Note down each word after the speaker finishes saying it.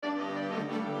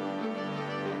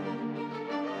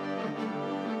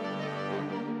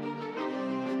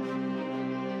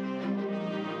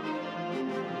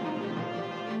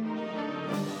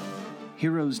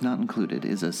Heroes Not Included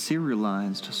is a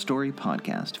serialized story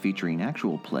podcast featuring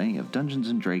actual play of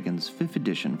Dungeons & Dragons 5th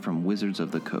edition from Wizards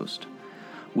of the Coast.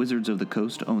 Wizards of the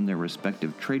Coast own their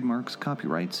respective trademarks,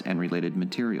 copyrights, and related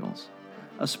materials.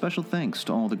 A special thanks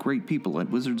to all the great people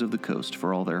at Wizards of the Coast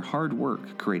for all their hard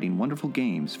work creating wonderful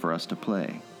games for us to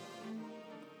play.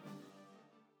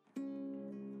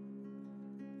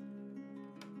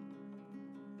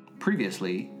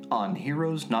 Previously on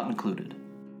Heroes Not Included.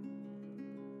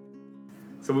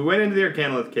 So we went into the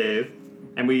Arcanolith cave,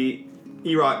 and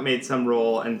Erock made some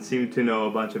roll and seemed to know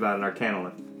a bunch about an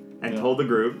Arcanolith, and told the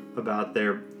group about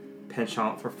their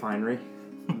penchant for finery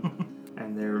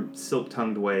and their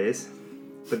silk-tongued ways.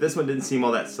 But this one didn't seem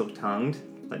all that silk-tongued,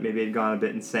 like maybe he'd gone a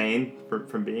bit insane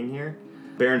from being here.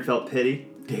 Baron felt pity,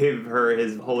 gave her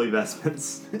his holy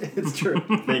vestments. It's true.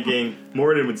 Thinking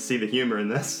Morden would see the humor in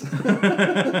this.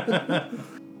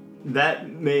 That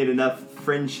made enough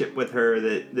friendship with her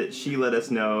that she let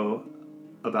us know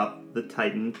about the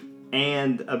Titan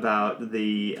and about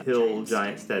the hill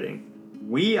giant steading.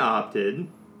 We opted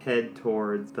head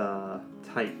towards the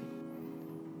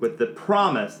Titan with the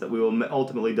promise that we will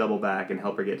ultimately double back and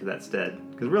help her get to that stead.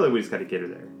 Because really we just got to get her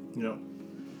there. Yep.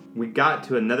 We got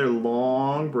to another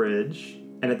long bridge,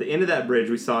 and at the end of that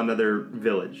bridge we saw another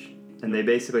village. And they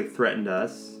basically threatened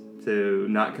us to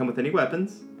not come with any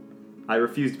weapons. I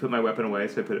refused to put my weapon away,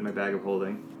 so I put it in my bag of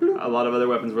holding. A lot of other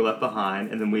weapons were left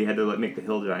behind, and then we had to make the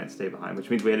hill giant stay behind, which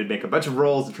means we had to make a bunch of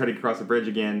rolls to try to cross the bridge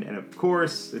again, and of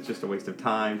course, it's just a waste of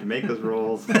time to make those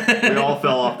rolls. We all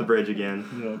fell off the bridge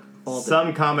again. Yep.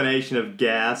 Some combination of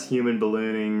gas, human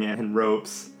ballooning, and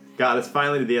ropes got us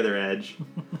finally to the other edge.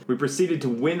 We proceeded to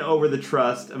win over the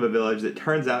trust of a village that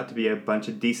turns out to be a bunch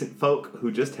of decent folk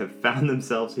who just have found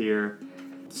themselves here.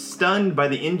 Stunned by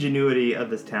the ingenuity of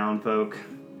this town folk,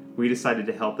 we decided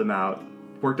to help them out,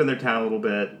 worked on their town a little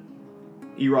bit.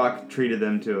 Erock treated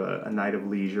them to a night of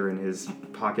leisure in his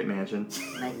pocket mansion.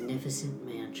 Magnificent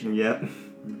mansion. Yep.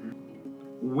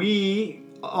 We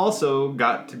also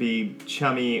got to be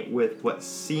chummy with what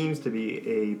seems to be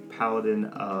a paladin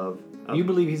of You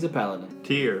believe he's a paladin?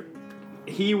 Tyr.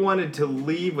 He wanted to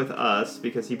leave with us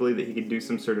because he believed that he could do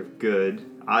some sort of good.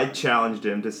 I challenged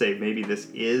him to say maybe this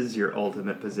is your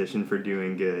ultimate position for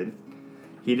doing good.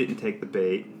 He didn't take the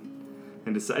bait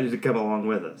and decided to come along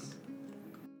with us.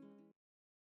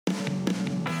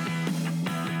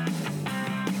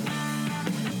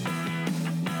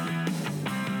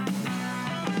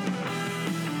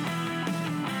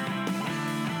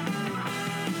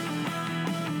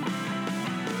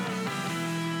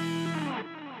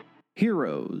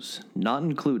 Heroes Not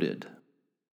Included.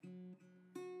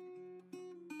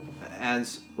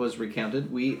 As was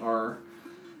recounted, we are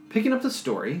picking up the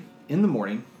story in the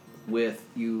morning with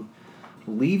you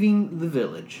leaving the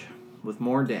village with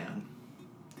Mordan,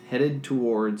 headed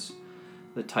towards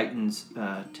the Titan's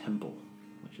temple,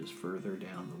 which is further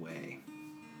down the way.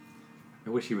 I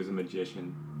wish he was a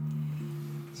magician,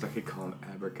 so I could call him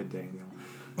Abracadaniel.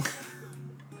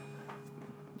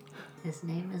 His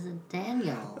name isn't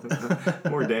Daniel.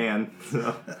 Or Dan.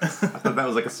 So I thought that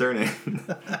was like a surname.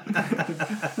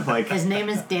 His name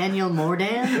is Daniel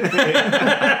Mordan?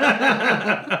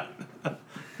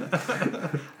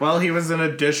 Well, he was an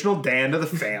additional Dan to the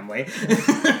family. So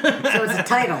it's a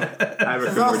title.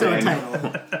 It's also a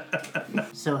title.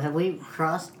 So have we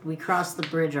crossed the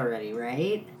bridge already,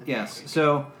 right? Yes,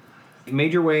 so you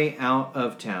made your way out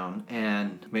of town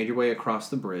and made your way across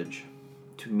the bridge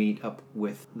to meet up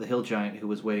with the hill giant who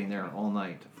was waiting there all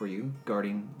night for you,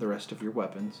 guarding the rest of your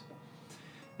weapons.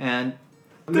 And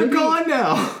they're gone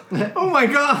now. Oh my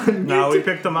god. No, we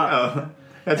picked them up. Oh,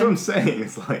 that's what I'm saying.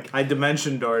 It's like I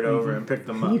dimension doored over and picked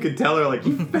them up. you could tell her like,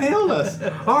 you failed us.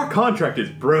 Our contract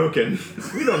is broken.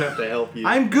 We don't have to help you.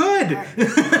 I'm good.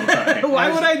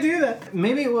 Why would I do that?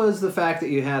 maybe it was the fact that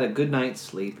you had a good night's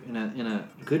sleep in a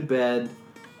good bed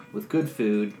with good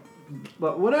food,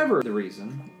 but whatever the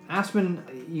reason, Aspen,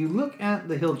 you look at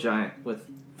the hill giant with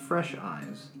fresh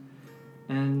eyes,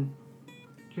 and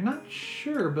you're not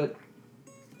sure, but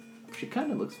she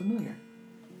kind of looks familiar.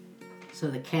 So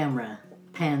the camera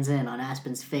pans in on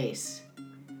Aspen's face,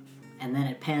 and then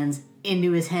it pans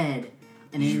into his head,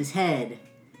 and in his head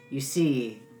you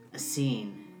see a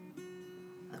scene.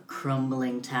 A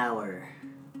crumbling tower,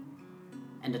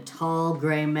 and a tall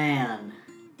gray man,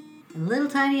 and little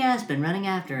tiny Aspen running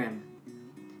after him.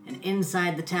 And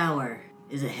inside the tower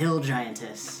is a hill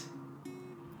giantess,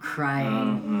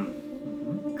 crying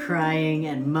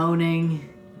and moaning.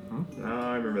 No,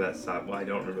 I remember that side. Well, I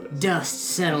don't remember that.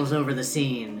 Dust settles over the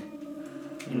scene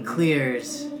and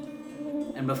clears,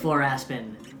 and before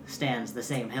Aspen stands the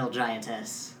same hill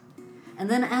giantess. And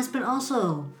then Aspen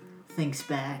also thinks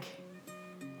back,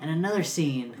 and another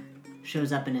scene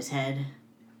shows up in his head,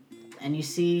 and you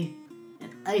see an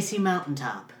icy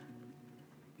mountaintop,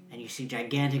 and you see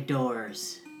gigantic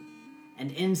doors,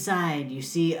 and inside you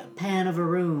see a pan of a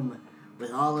room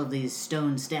with all of these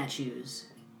stone statues,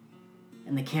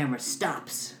 and the camera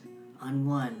stops on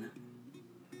one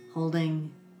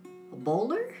holding a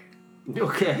boulder?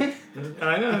 Okay.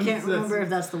 I know. I can't remember if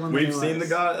that's the one that We've it seen the was.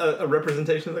 god, a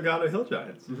representation of the god of hill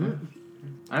giants.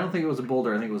 I don't think it was a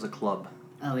boulder. I think it was a club.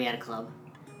 Oh, he had a club.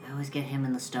 I always get him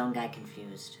and the stone guy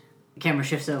confused. The camera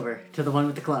shifts over to the one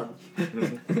with the club.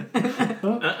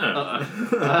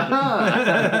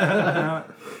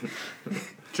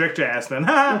 Tricked you, Aspen.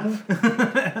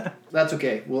 That's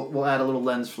okay. We'll add a little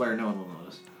lens flare. No one will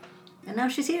notice. And now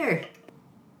she's here.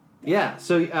 Yeah,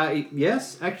 so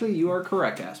yes, actually you are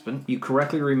correct, Aspen. You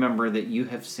correctly remember that you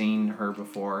have seen her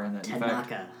before, and that in fact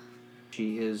Tanaka.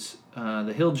 she is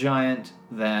the hill giant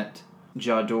that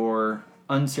Jador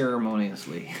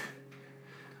unceremoniously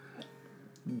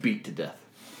beat to death.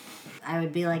 I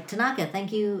would be like, Tanaka,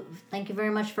 thank you very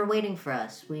much for waiting for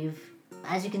us.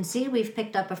 As you can see, we've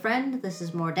picked up a friend. This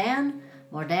is Mordan.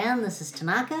 Mordan, this is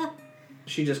Tanaka.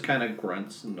 She just kind of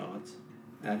grunts and nods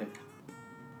at him.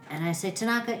 And I say,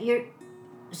 Tanaka, you're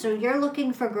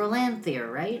looking for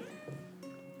Grolanthier, right?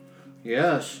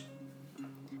 Yes.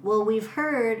 Well, we've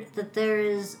heard that there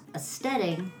is a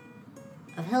steading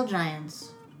of hill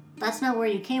giants. That's not where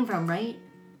you came from, right?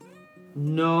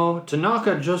 No,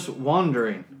 Tanaka just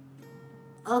wandering.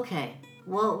 Okay,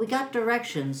 well, we got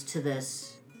directions to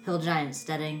this hill giant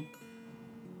steading,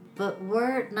 but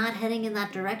we're not heading in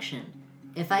that direction.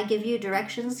 If I give you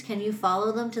directions, can you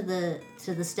follow them to the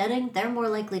steading? They're more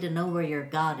likely to know where your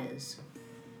god is.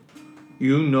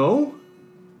 You know?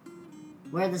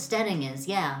 Where the steading is,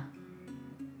 yeah.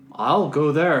 I'll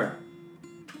go there.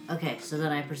 Okay, so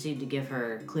then I proceed to give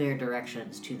her clear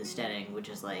directions to the steading, which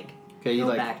is like, Okay, you go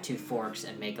like... back 2 forks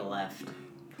and make a left.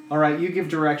 All right, you give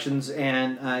directions,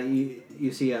 and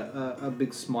you see a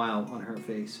big smile on her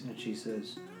face, and she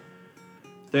says,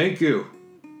 "Thank you.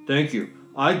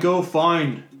 I go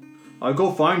find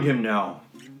him now."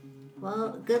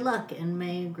 Well, good luck, and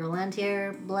may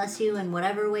Grolanthier bless you in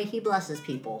whatever way he blesses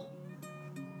people.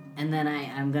 And then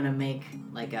I'm gonna make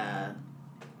like I'm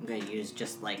gonna use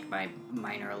just like my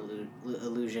minor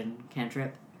illusion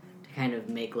cantrip to kind of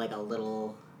make like a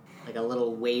little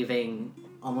waving,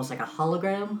 almost like a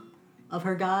hologram of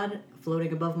her god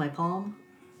floating above my palm,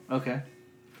 Okay.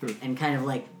 and kind of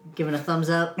like giving a thumbs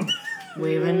up,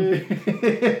 waving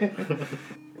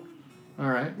All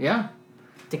right. Yeah.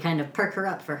 to kind of perk her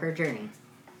up for her journey.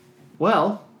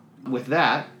 Well, with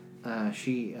that,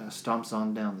 she stomps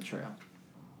on down the trail.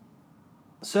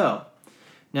 So,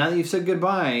 now that you've said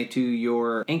goodbye to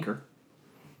your anchor,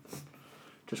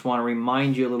 just want to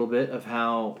remind you a little bit of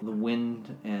how the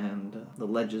wind and the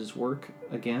ledges work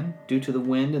again. Due to the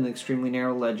wind and the extremely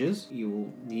narrow ledges, you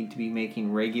will need to be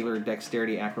making regular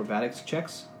dexterity acrobatics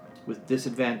checks with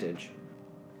disadvantage.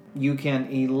 You can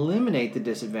eliminate the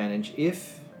disadvantage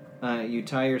if you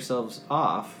tie yourselves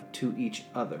off to each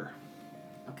other.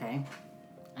 Okay,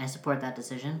 I support that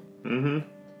decision. Mm-hmm.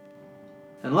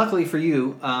 And luckily for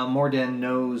you, Mordan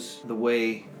knows the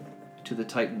way to the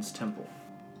Titan's temple.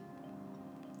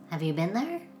 Have you been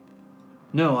there?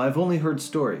 No, I've only heard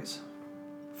stories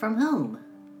From whom?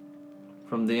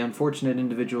 from the unfortunate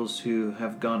individuals who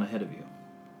have gone ahead of you.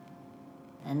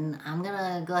 And I'm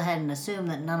gonna go ahead and assume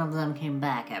that none of them came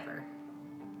back ever.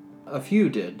 A few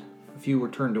did. A few were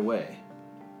turned away.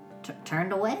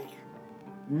 Turned away?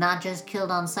 Not just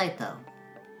killed on sight, though.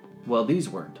 Well, these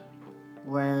weren't.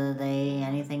 Were they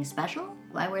anything special?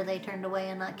 Why were they turned away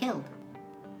and not killed?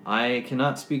 I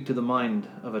cannot speak to the mind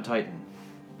of a Titan.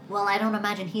 Well, I don't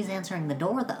imagine he's answering the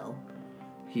door, though.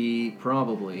 He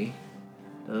probably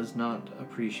does not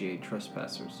appreciate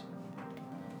trespassers.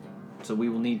 So we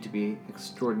will need to be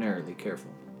extraordinarily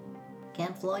careful.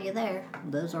 Can't flaw you there.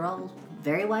 Those are all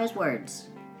very wise words.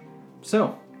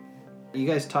 So, you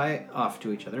guys tie off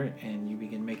to each other and you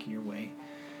begin making your way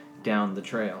down the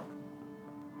trail.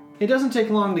 It doesn't take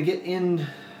long to get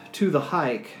into the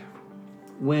hike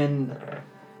when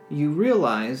you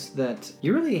realize that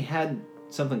you really had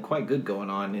something quite good going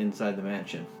on inside the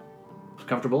mansion. It was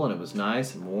comfortable and it was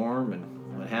nice and warm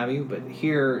and what have you, but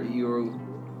here you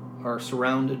are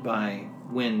surrounded by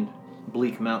wind,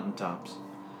 bleak mountaintops,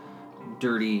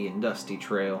 dirty and dusty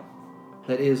trail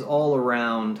that is all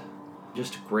around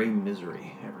just gray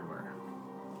misery everywhere.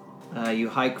 You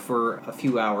hike for a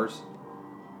few hours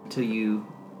until you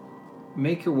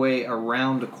make your way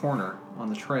around a corner on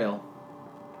the trail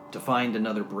to find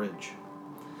another bridge.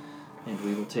 And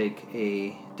we will take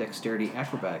a dexterity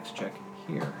acrobatics check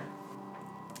here.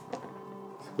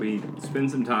 We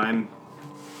spend some time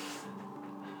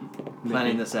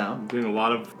Planning this out. doing a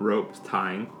lot of rope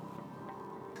tying.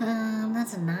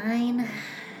 That's a 9.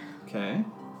 Okay.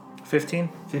 15.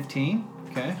 15.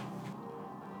 Okay.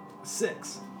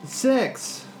 6.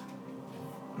 6.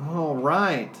 All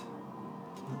right.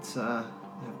 Let's have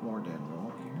more Dan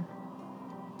roll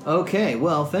here. Okay,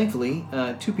 well, thankfully,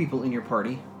 2 people in your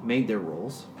party made their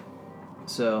rolls.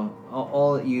 So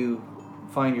all that you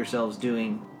find yourselves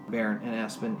doing, Baron and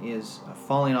Aspen, is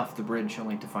falling off the bridge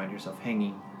only to find yourself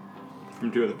hanging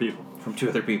From 2 other people. from 2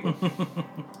 other people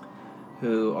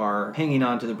who are hanging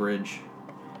onto the bridge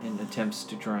in attempts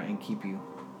to try and keep you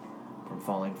from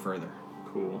falling further.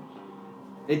 Cool.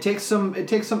 It takes some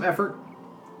effort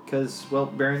because, well,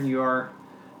 Baron, you are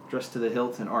dressed to the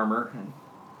hilt in armor and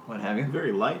what have you.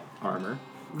 Very light armor.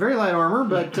 Very light armor,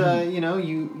 but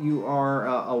you are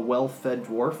a well-fed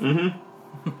dwarf,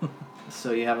 Mm-hmm.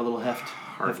 so you have a little heft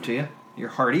to you. You're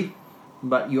hardy,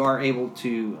 but you are able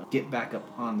to get back up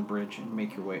on the bridge and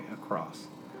make your way across.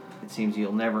 It seems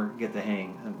you'll never get the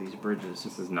hang of these bridges.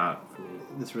 This is not for me.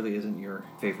 This really isn't your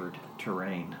favored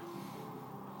terrain.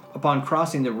 Upon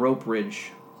crossing the rope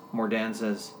bridge, Mordan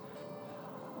says,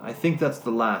 "I think that's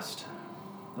the last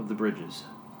of the bridges.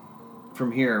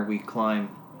 From here, we climb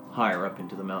higher up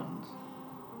into the mountains."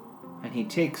 And he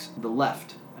takes the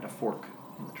left at a fork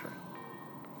in the trail.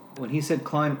 When he said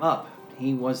climb up,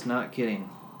 he was not kidding.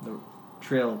 The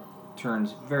trail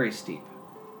turns very steep,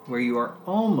 where you are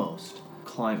almost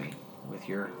climbing with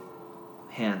your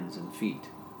hands and feet.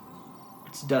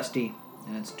 It's dusty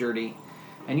and it's dirty,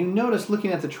 and you notice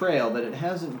looking at the trail that it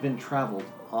hasn't been traveled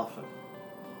often.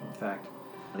 In fact,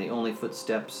 the only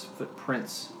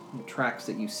footprints, and tracks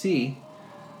that you see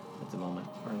at the moment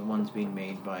are the ones being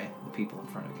made by the people in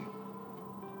front of you.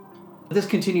 This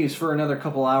continues for another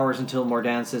couple hours until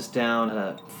Mordan sits down at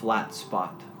a flat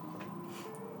spot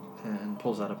and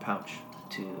pulls out a pouch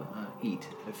to eat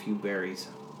a few berries.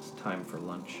 It's time for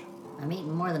lunch. I'm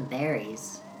eating more than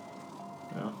berries.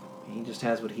 Well, he just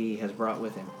has what he has brought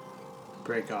with him.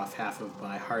 Break off half of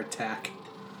my hardtack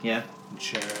Yeah? and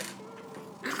share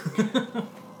it.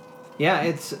 Yeah,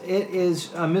 it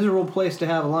is a miserable place to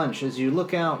have lunch. As you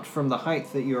look out from the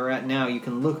height that you are at now, you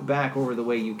can look back over the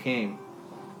way you came,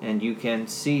 and you can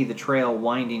see the trail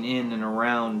winding in and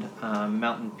around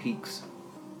mountain peaks.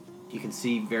 You can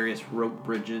see various rope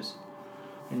bridges,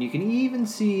 and you can even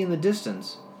see in the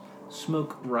distance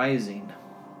smoke rising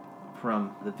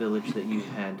from the village that you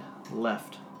had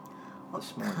left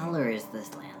this What morning. color is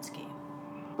this landscape?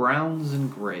 Browns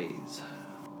and grays.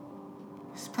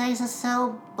 This place is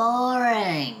so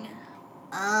boring.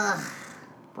 Ugh,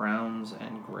 Browns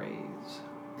and grays.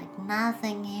 like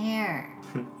nothing here.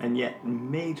 And yet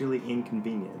majorly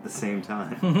inconvenient at the same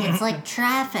time. It's like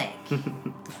traffic. You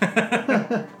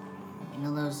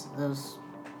know those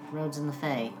roads in the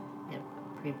Fae get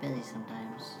pretty busy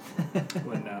sometimes.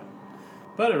 Wouldn't know.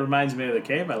 But it reminds me of the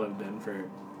cave I lived in for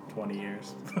 20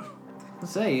 years.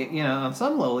 Let's say, on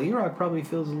some level, Erog probably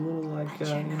feels a little like, But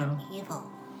you're not evil.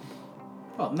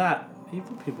 Well, not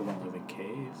evil people don't live in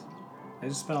caves. I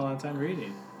just spent a lot of time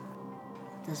reading.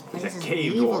 This place a is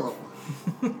cave evil.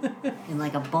 And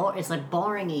like it's like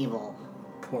boring evil.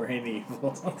 Boring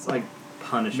evil. It's like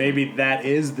punishment. Maybe that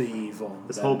is the evil.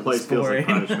 This that whole place is feels like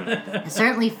boring. punishment. It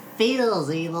certainly feels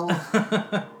evil.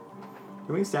 Can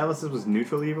we establish this was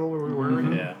neutral evil where we were?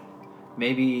 Yeah.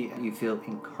 maybe you feel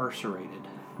incarcerated.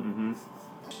 Mm-hmm.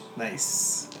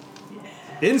 Nice.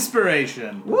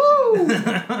 Inspiration. Woo!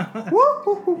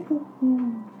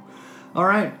 All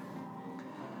right.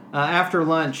 After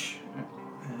lunch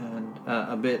and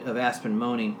a bit of Aspen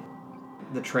moaning,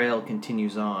 the trail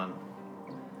continues on.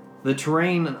 The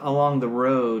terrain along the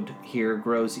road here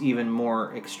grows even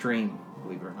more extreme,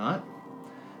 believe it or not.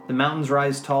 The mountains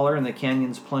rise taller and the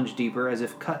canyons plunge deeper as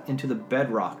if cut into the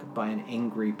bedrock by an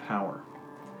angry power.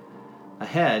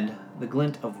 Ahead, the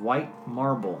glint of white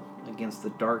marble against the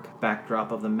dark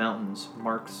backdrop of the mountains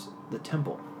marks the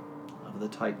temple of the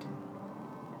Titan.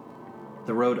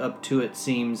 The road up to it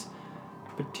seems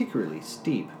particularly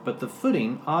steep, but the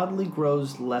footing oddly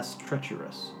grows less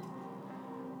treacherous.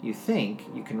 You think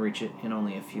you can reach it in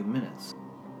only a few minutes.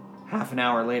 Half an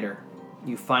hour later,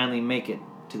 you finally make it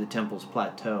to the temple's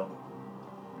plateau.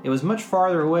 It was much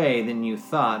farther away than you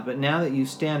thought, but now that you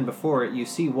stand before it, you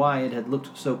see why it had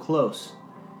looked so close.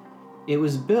 It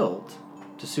was built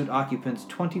to suit occupants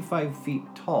 25 feet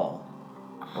tall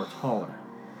or taller.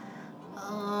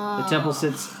 The temple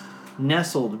sits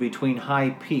nestled between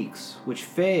high peaks, which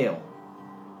fail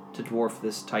to dwarf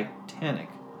this titanic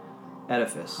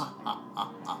edifice.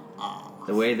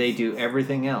 the way they do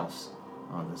everything else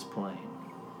on this plane.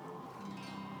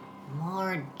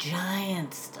 More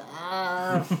giant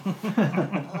stuff.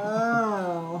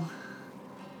 Oh.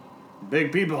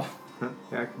 Big people.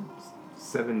 Yeah,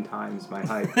 7 times my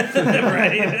height.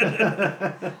 Right.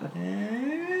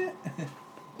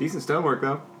 Decent stonework,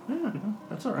 though.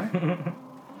 That's all right.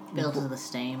 Built of the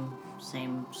same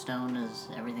stone as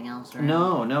everything else, right?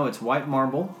 No, it's white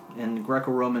marble in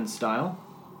Greco-Roman style.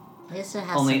 At least it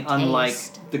has Only some unlike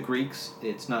taste. the Greeks,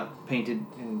 it's not painted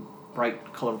in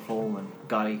bright, colorful, and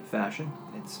gaudy fashion.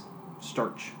 It's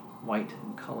starch white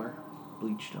in color,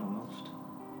 bleached almost.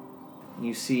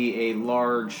 You see a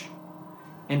large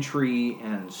entry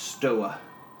and stoa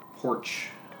porch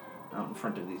out in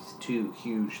front of these 2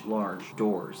 huge, large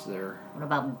doors there. What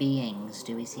about beings?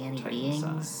 Do we see any Titan beings?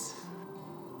 size.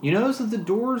 You notice that the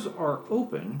doors are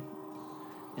open,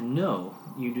 and no,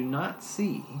 you do not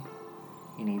see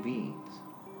any beings.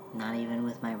 Not even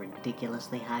with my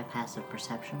ridiculously high passive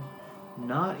perception.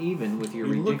 Not even with your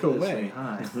You look ridiculously away.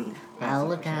 high. I'll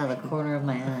look out of the corner of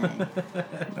my eye.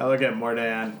 I look at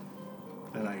Mordan,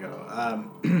 and I go,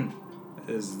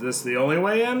 is this the only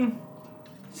way in?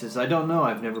 He says, I don't know,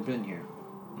 I've never been here.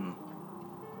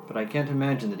 But I can't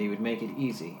imagine that he would make it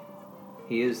easy.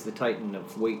 He is the Titan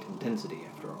of weight intensity,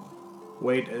 after all.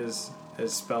 Weight is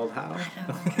spelled how? I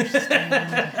don't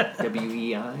understand.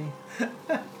 W-E-I?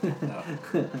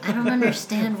 I don't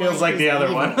understand why Feels like he's the other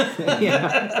evil. one.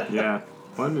 Yeah. Yeah.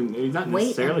 Well, I mean, he's not Weight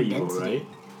necessarily and evil, density.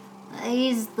 right?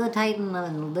 He's the Titan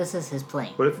and this is his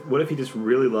plane. What if he just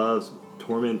really loves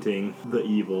tormenting the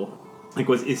evil? Like,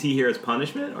 is he here as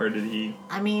punishment, or did he...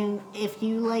 I mean, if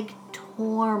you like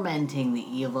tormenting the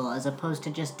evil as opposed to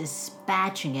just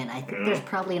dispatching it, I think there's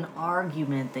probably an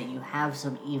argument that you have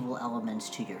some evil elements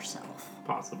to yourself.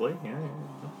 Possibly, yeah.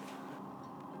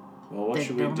 Well, what There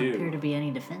should we don't appear to do? be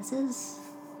any defenses.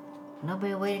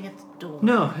 Nobody waiting at the door.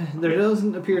 No, there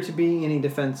doesn't appear to be any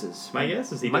defenses. My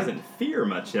guess is he doesn't fear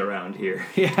much around here.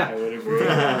 I Yeah. would agree.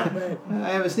 I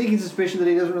have a sneaking suspicion that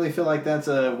he doesn't really feel like that's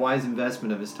a wise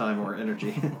investment of his time or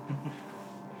energy.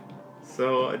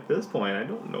 So, at this point, I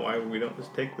don't know why we don't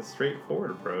just take the straightforward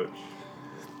approach.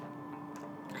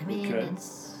 I mean, could.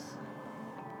 it's...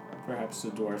 Perhaps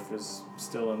the dwarf is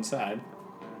still inside.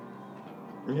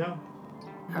 Yeah.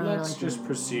 Are there, Let's like, just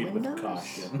proceed with windows?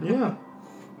 caution. Yeah.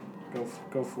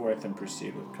 Go forth and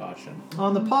proceed with caution.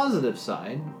 On the positive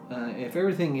side, if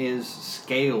everything is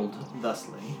scaled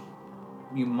thusly,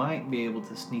 you might be able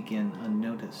to sneak in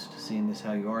unnoticed, seeing as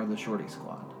how you are the shorty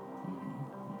squad.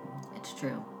 It's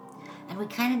true. And we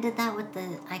kind of did that with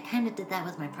I kind of did that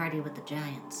with my party with the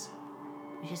giants.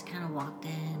 We just kind of walked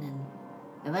in and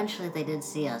eventually they did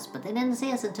see us, but they didn't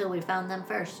see us until we found them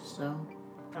first, so...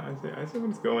 I say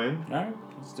let's go in. Alright,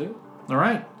 let's do it. All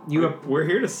right, We're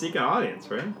here to seek an audience,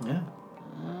 right? Yeah.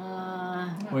 Uh...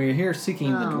 Well, you're here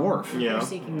seeking the no, dwarf. Yeah. We're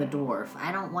seeking the dwarf.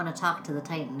 I don't want to talk to the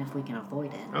Titan if we can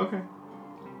avoid it. Okay.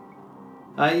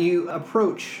 You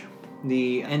approach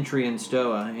the entry in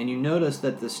Stoa, and you notice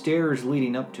that the stairs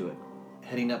leading up to it,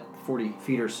 heading up 40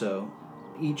 feet or so,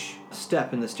 each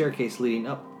step in the staircase leading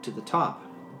up to the top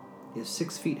is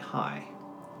 6 feet high.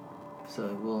 So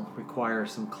it will require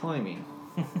some climbing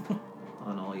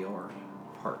on all your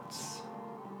parts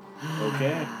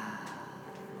Okay.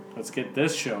 Let's get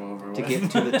this show over to with.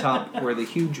 get to the top where the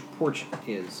huge porch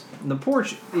is. And the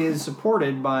porch is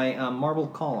supported by marble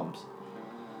columns,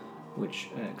 which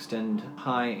extend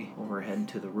high overhead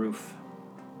to the roof.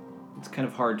 It's kind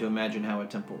of hard to imagine how a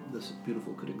temple this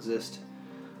beautiful could exist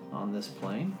on this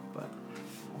plane, but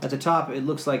at the top it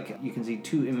looks like you can see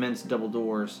 2 immense double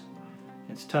doors.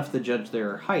 It's tough to judge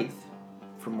their height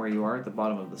from where you are at the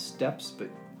bottom of the steps, but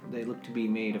they look to be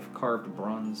made of carved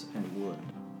bronze and wood.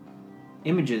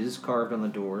 Images carved on the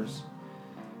doors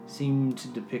seem to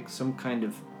depict some kind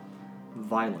of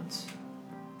violence,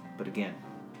 but again,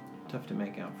 tough to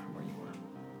make out from where you are.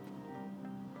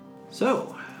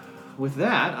 So, with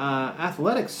that,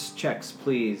 athletics checks,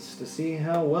 please, to see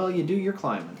how well you do your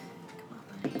climbing.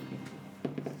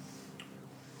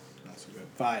 That's good.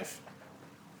 5.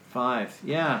 5.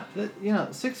 Yeah,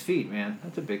 6 feet, man.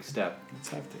 That's a big step. It's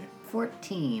hefty.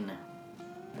 14.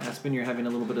 Aspen, you're having a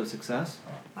little bit of success.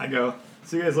 I go,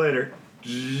 see you guys later.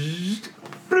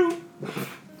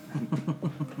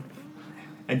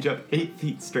 And jump 8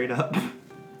 feet straight up.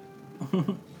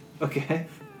 Okay.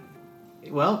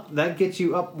 Well, that gets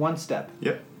you up 1 step.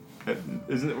 Yep.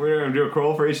 Isn't it, we're going to do a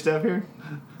crawl for each step here?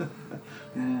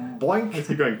 Boink. Let's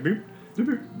keep going. Boop,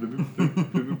 doop, doop, doop,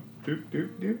 doop, doop, doop,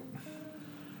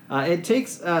 doop. It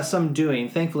takes some doing.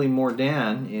 Thankfully,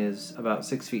 Mordan is about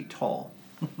 6 feet tall.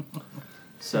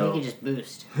 So So we can just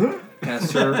boost.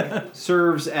 kind of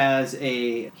serves as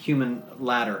a human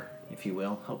ladder, if you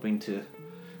will, helping to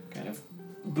kind of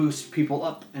boost people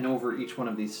up and over each one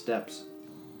of these steps.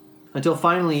 Until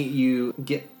finally you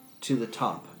get to the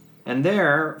top. And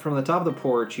there, from the top of the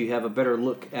porch, you have a better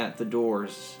look at the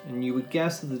doors. And you would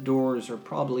guess that the doors are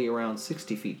probably around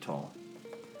 60 feet tall.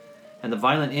 And the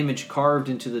violent image carved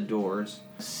into the doors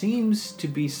seems to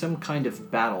be some kind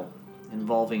of battle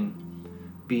involving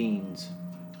beings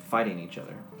fighting each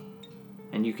other.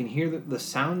 And you can hear the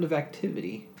sound of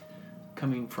activity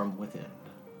coming from within.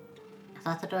 I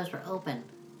thought the doors were open.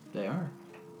 They are.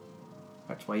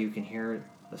 That's why you can hear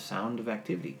the sound of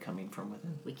activity coming from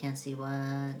within. We can't see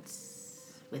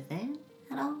what's within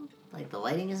at all? Like the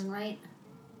lighting isn't right?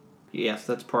 Yes,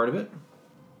 that's part of it.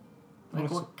 Like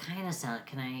what kind of sound?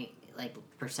 Can I like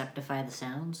perceptify the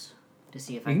sounds to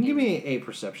see if I You can can give me a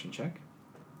perception check.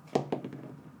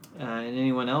 And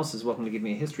anyone else is welcome to give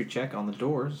me a history check on the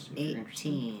doors if you're interested.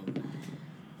 18.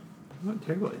 I'm not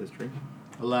terrible at history.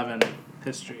 11.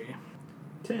 History.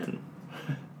 10.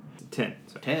 10.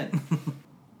 Sorry. 10.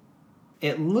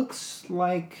 It looks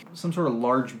like some sort of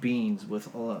large beings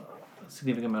with a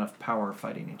significant amount of power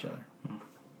fighting each other.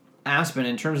 Aspen,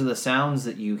 in terms of the sounds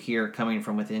that you hear coming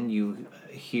from within, you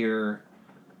hear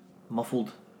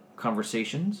muffled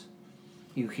conversations.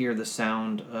 You hear the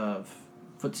sound of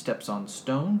footsteps on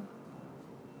stone.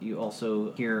 You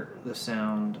also hear the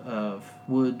sound of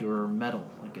wood or metal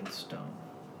against stone.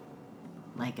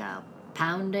 Like a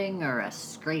pounding or a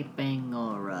scraping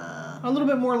or a... A little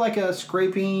bit more like a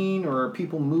scraping or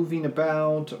people moving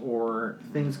about or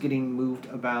things getting moved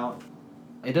about.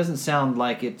 It doesn't sound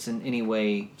like it's in any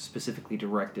way specifically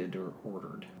directed or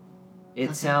ordered. It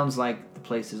Okay. sounds like the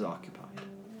place is occupied.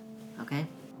 Okay.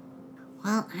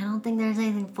 Well, I don't think there's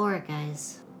anything for it,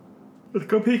 guys. Let's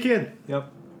go peek in.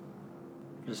 Yep.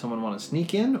 Does someone want to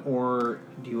sneak in, or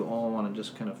do you all want to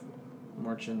just kind of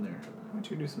march in there? Why don't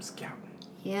you do some scouting?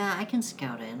 Yeah, I can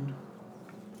scout in.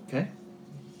 Okay.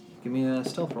 Give me a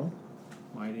stealth roll.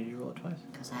 Why did you roll it twice?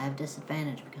 Because I have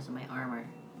disadvantage because of my armor.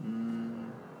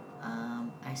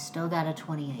 I still got a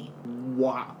 28.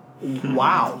 Wow.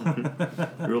 Wow.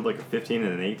 You rolled like a 15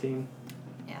 and an 18?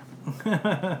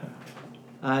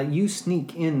 Yeah. You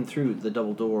sneak in through the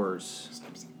double doors.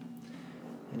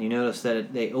 And you notice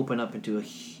that they open up into a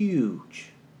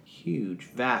huge,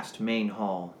 vast main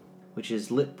hall, which is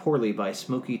lit poorly by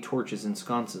smoky torches and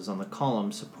sconces on the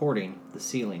columns supporting the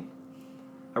ceiling.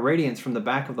 A radiance from the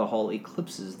back of the hall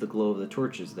eclipses the glow of the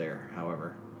torches there,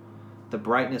 however. The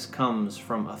brightness comes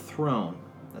from a throne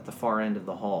at the far end of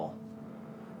the hall.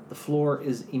 The floor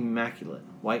is immaculate,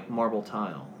 white marble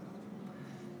tile.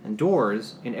 And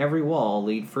doors in every wall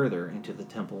lead further into the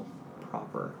temple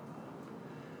proper.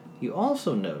 You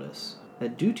also notice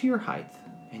that due to your height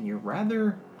and your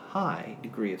rather high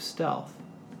degree of stealth,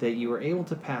 that you are able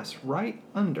to pass right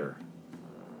under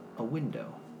a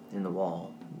window in the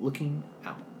wall, looking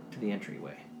out to the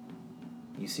entryway.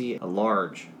 You see a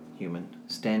large human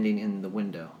standing in the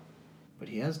window, but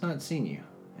he has not seen you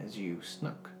as you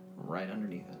snuck right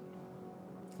underneath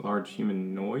it. Large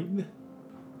humanoid?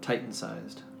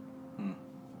 Titan-sized.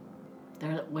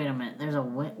 Wait a minute. There's a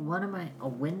a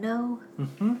window?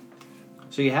 Mm-hmm.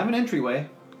 So you have an entryway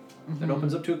that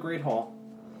opens up to a great hall.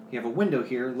 You have a window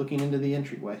here looking into the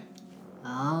entryway.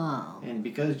 Oh. And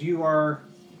because you are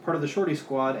part of the Shorty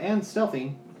Squad and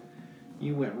stealthing,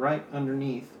 you went right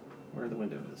underneath where the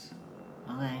window is.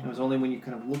 Okay. It was only when you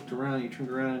kind of looked around, you turned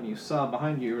around, and you saw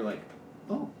behind you, you were like,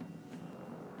 oh.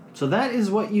 So that is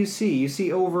what you see. You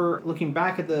see over, looking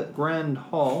back at the grand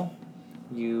hall,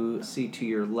 you see to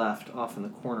your left, off in the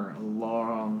corner, a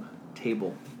long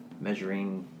table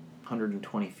measuring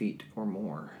 120 feet or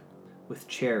more, with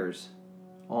chairs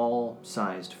all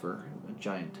sized for a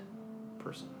giant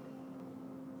person.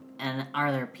 And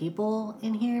are there people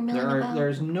in here milling about?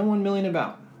 There's no one milling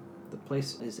about. The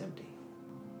place is empty.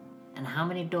 And how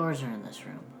many doors are in this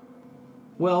room?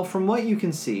 Well, from what you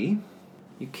can see,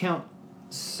 you count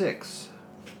 6,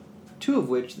 2 of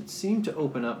which that seem to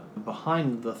open up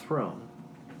behind the throne,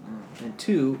 and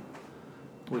 2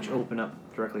 which open up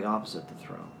directly opposite the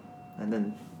throne, and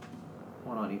then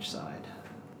 1 on each side.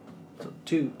 So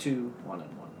 2, 2, 1,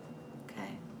 and 1. Okay.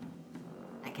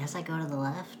 I guess I go to the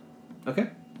left. Okay.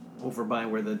 Over by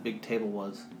where the big table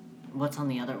was. What's on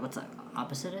the other? What's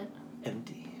opposite it?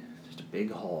 Empty. Just a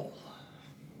big hall.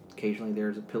 Occasionally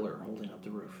there's a pillar holding up the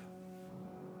roof.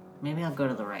 Maybe I'll go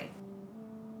to the right.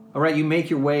 Alright, you make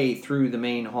your way through the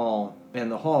main hall,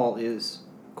 and the hall is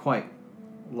quite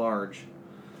large.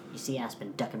 You see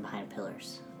Aspen ducking behind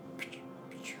pillars.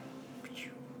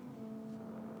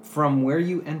 From where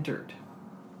you entered,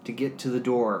 to get to the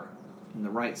door in the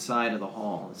right side of the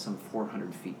hall. It's some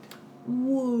 400 feet.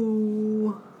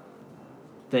 Whoa.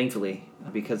 Thankfully,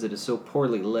 because it is so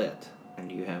poorly lit,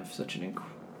 and you have such an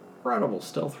incredible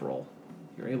stealth roll,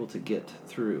 you're able to get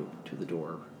through to the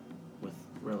door with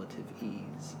relative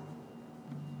ease.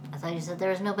 I thought you said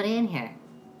there was nobody in here.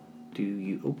 Do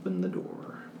you open the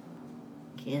door?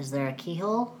 Is there a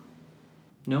keyhole?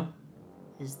 No?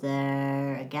 Is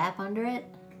there a gap under it?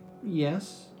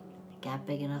 Yes? A gap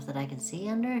big enough that I can see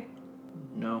under?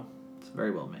 No. It's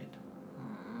very well made.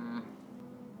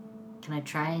 Can I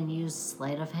try and use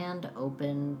sleight of hand to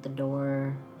open the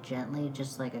door gently,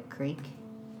 just like a creak?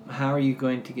 How are you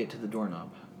going to get to the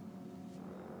doorknob?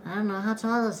 I don't know. How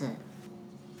tall is it?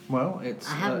 Well, it's...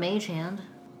 I have mage hand.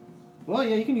 Well,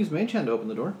 yeah, you can use mage hand to open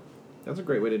the door. That's a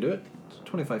great way to do it. It's a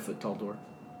 25-foot tall door.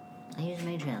 I use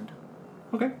mage hand.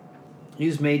 Okay.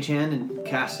 Use mage hand and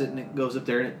cast it, and it goes up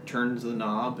there, and it turns the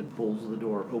knob and pulls the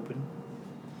door open.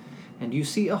 And you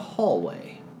see a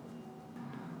hallway.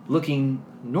 Looking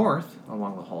north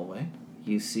along the hallway,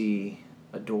 you see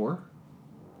a door,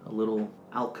 a little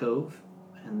alcove,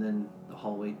 and then the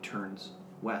hallway turns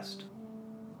west.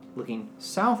 Looking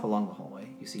south along the hallway,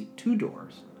 you see 2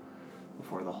 doors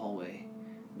before the hallway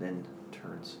then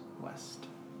turns west,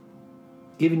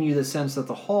 giving you the sense that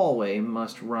the hallway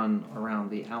must run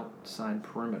around the outside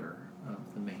perimeter of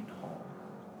the main hall.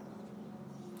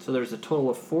 So there's a total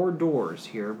of 4 doors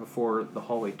here before the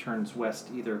hallway turns west,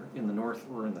 either in the north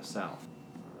or in the south.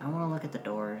 I want to look at the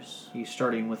doors. You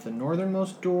starting with the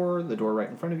northernmost door, the door right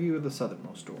in front of you, or the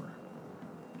southernmost door?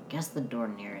 Guess the door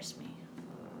nearest me.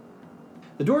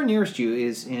 The door nearest you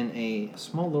is in a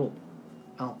small little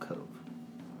alcove.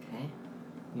 Okay.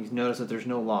 You notice that there's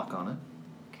no lock on it.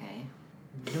 Okay.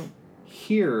 You don't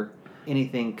hear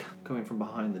anything coming from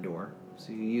behind the door,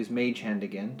 so you use mage hand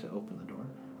again to open the door.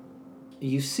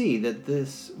 You see that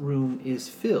this room is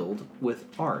filled with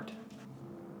art.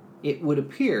 It would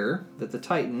appear that the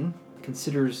Titan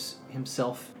considers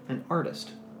himself an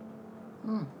artist.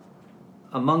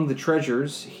 Among the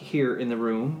treasures here in the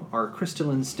room are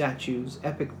crystalline statues,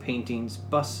 epic paintings,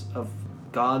 busts of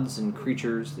gods and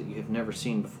creatures that you have never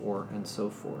seen before, and so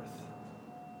forth.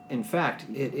 In fact,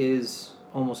 it is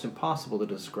almost impossible to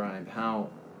describe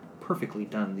how perfectly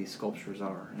done these sculptures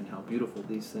are and how beautiful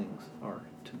these things are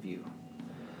to view.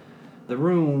 The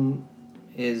room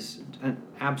is an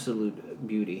absolute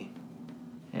beauty,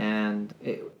 and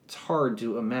it's hard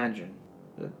to imagine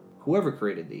that whoever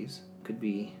created these could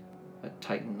be a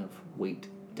titan of weight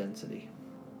density.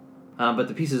 But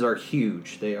the pieces are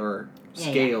huge. They are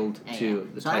scaled to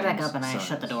the So I back titan's up and I size.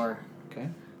 shut the door. Okay.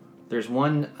 There's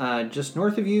one just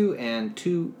north of you and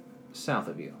 2 south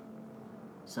of you.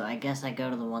 So I guess I go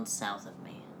to the one south of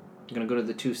me. You're going to go to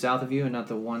the 2 south of you and not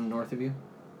the 1 north of you?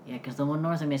 Yeah, because the one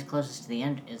north of me is closest to the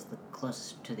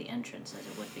closest to the entrance as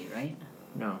it would be, right?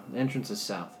 No, the entrance is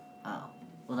south. Oh.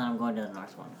 Well, then I'm going to the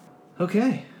north one.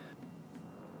 Okay.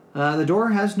 The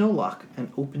door has no lock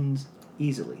and opens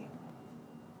easily.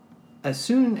 As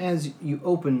soon as you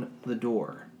open the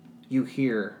door, you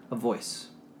hear a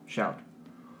voice shout,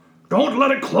 "Don't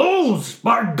let it close,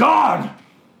 by God!"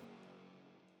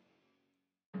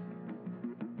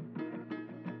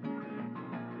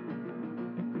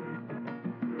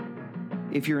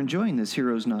 If you're enjoying this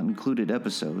Heroes Not Included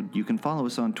episode, you can follow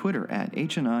us on Twitter at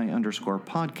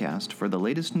HNI_podcast for the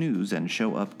latest news and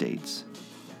show updates.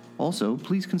 Also,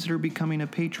 please consider becoming a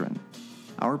patron.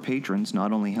 Our patrons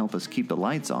not only help us keep the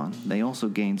lights on, they also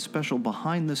gain special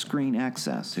behind-the-screen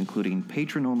access, including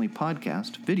patron-only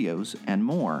podcast, videos, and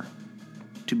more.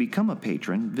 To become a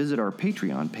patron, visit our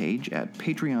Patreon page at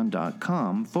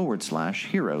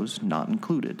patreon.com/heroes not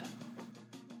included.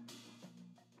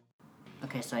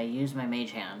 Okay, so I use my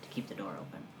mage hand to keep the door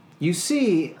open. You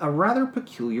see a rather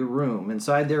peculiar room.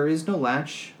 Inside there is no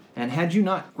latch, and had you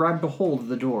not grabbed a hold of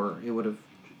the door, it would have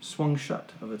swung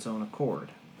shut of its own accord.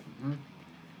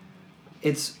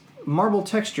 Its marble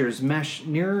textures mesh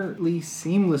nearly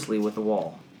seamlessly with the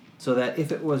wall, so that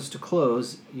if it was to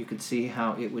close, you could see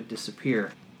how it would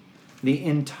disappear. The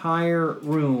entire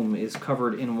room is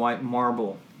covered in white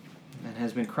marble and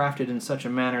has been crafted in such a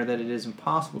manner that it is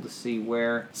impossible to see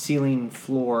where ceiling,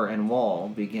 floor, and wall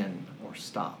begin or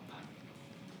stop.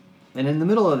 And in the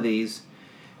middle of these,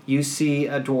 you see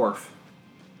a dwarf.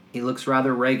 He looks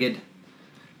rather ragged,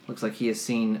 looks like he has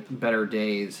seen better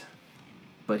days,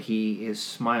 but he is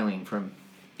smiling from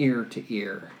ear to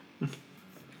ear.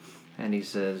 And he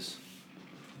says,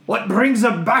 "What brings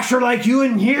a basher like you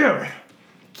in here?"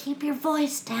 Keep your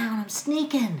voice down, I'm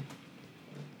sneaking.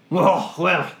 "Oh,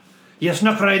 well, you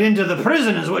snuck right into the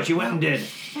prison is what you went and did."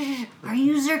 Are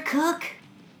you their cook?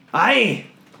 Aye,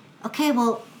 Okay,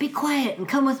 well, be quiet and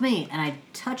come with me. And I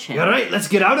touch him. All right, let's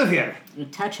get out of here. I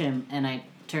touch him and I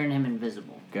turn him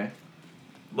invisible. Okay.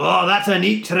 Oh, that's a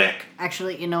neat trick.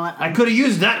 Actually, you know what? I could have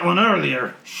used that one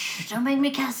earlier. Shh, don't make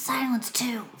me cast silence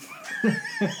too.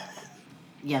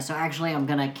 Yeah, so actually I'm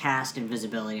gonna cast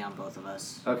invisibility on both of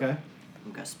us. Okay.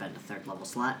 I'm gonna spend a 3rd level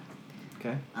slot.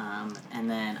 Okay. And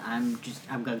then I'm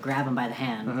gonna grab him by the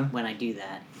hand Uh-huh. when I do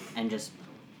that and just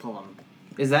pull him.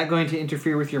 Is that going to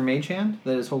interfere with your mage hand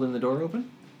that is holding the door open?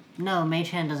 No, Mage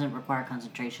Hand doesn't require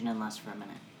concentration unless for a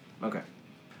minute. Okay.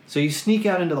 So you sneak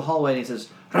out into the hallway and he says,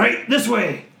 Right, this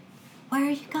way. Where are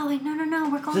you going? No,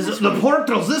 we're going This this is the way.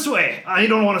 portal's this way. I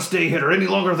don't want to stay here any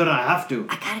longer than I have to.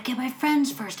 I gotta get my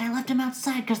friends first. I left them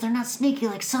outside because they're not sneaky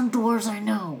like some dwarves I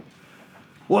know.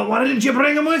 Well, why didn't you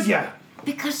bring them with you?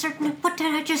 Because they're... What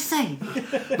did I just say?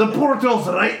 The portal's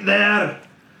right there.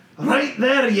 Right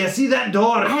there. You see that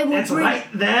door? It's right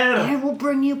I there. will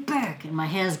bring you back. And my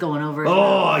hand's going over his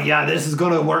Oh, yeah, this is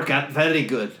going to work out very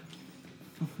good.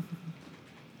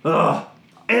 Oh,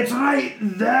 it's right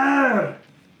there.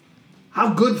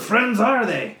 How good friends are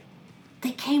they?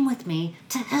 They came with me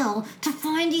to hell to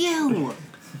find you.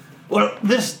 Well,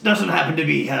 this doesn't happen to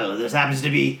be hell. This happens to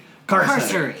be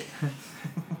Carcery. Carcery.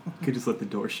 Could just let the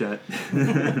door shut.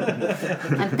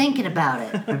 I'm thinking about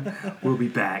it. We'll be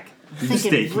back. You stay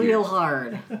Thinking here. real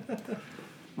hard.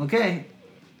 okay,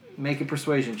 make a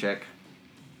persuasion check.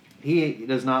 He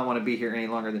does not want to be here any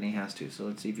longer than he has to, so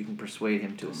let's see if you can persuade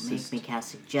him to Make assist. me cast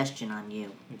suggestion on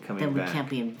you. Coming Then we back. can't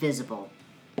be invisible.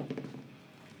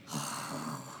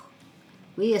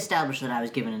 We established that I was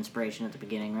given inspiration at the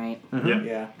beginning, right? Yep.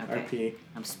 Yeah, Okay. RP.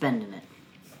 I'm spending it.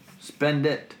 Spend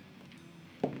it.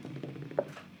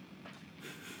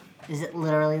 Is it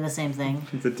literally the same thing?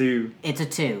 It's a 2. It's a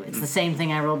 2. It's the same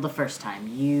thing I rolled the first time.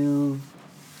 You...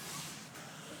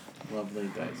 Lovely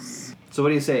dice. So what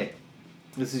do you say?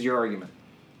 This is your argument.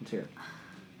 Let's hear it.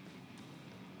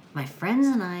 My friends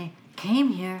and I came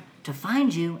here to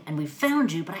find you, and we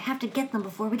found you, but I have to get them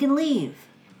before we can leave.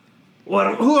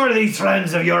 Well, who are these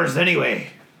friends of yours anyway?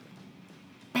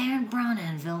 Baron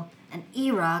Braunanvil, and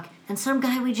E-Rock, and some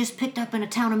guy we just picked up in a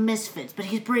town of misfits, but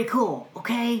he's pretty cool,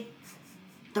 okay?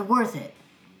 They're worth it.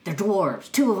 They're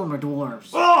dwarves. 2 of them are dwarves.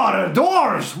 Oh, the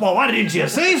dwarves. Well, why didn't you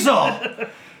say so?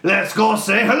 Let's go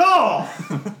say hello.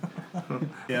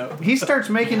 Yep. He starts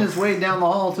making his way down the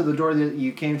hall to the door that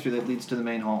you came through that leads to the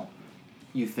main hall.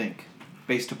 You think,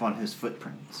 based upon his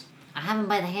footprints. I have him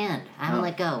by the hand. I haven't Oh.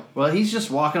 let go. Well, he's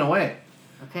just walking away.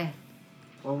 Okay.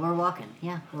 Well, we're walking.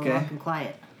 Yeah, we're Okay. walking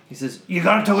quiet. He says, You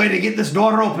got a way to get this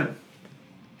door open.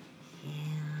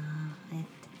 Yeah,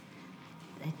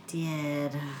 I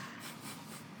did.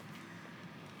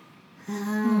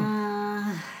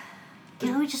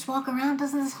 Can't we just walk around?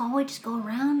 Doesn't this hallway just go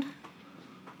around?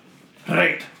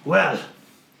 Right, well,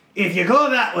 if you go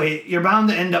that way, you're bound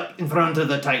to end up in front of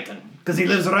the Titan, because he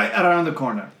lives right around the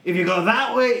corner. If you go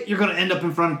that way, you're going to end up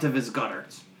in front of his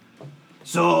guards.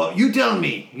 So, you tell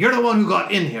me, you're the one who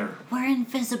got in here. We're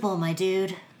invisible, my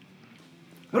dude.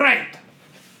 Right.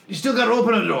 You still got to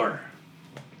open a door.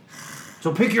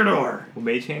 So pick your door. Will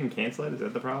Mage Hand cancel it? Is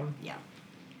that the problem? Yeah.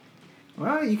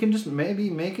 well, you can just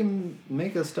maybe make him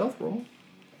make a stealth roll.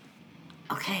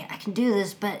 Okay, I can do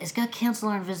this, but it's gonna cancel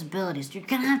our invisibility, so you're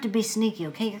gonna have to be sneaky,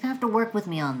 okay? You're gonna have to work with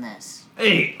me on this.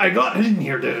 Hey, I got in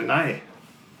here, didn't I?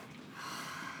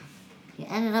 You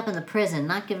ended up in the prison,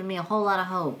 not giving me a whole lot of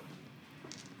hope.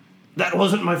 That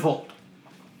wasn't my fault.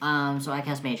 So I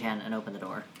cast Mage Hand and open the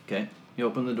door. Okay. You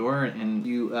open the door and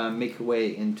you make your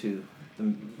way into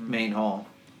the main hall.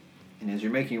 And as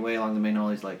you're making your way along the main hall,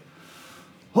 he's like,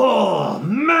 Oh,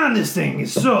 man, this thing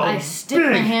is so I stick my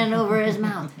big. hand over his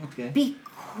mouth. Okay. Be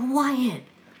quiet.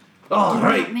 Oh, Do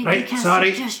right, not make me right, cast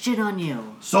sorry. suggestion on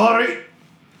you. Sorry.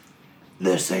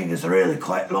 This thing is really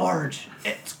quite large.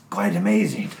 It's quite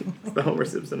amazing. It's the Homer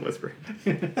Simpson whisper.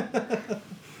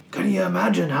 Can you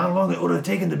imagine how long it would have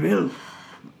taken to build?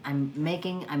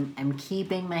 I'm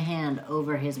keeping my hand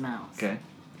over his mouth. okay.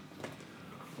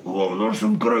 Oh, there's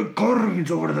some great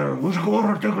carvings over there. Let's go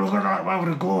over and take a look at that while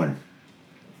we're going.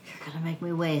 You're gonna make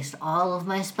me waste all of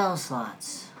my spell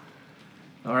slots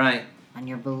All right. on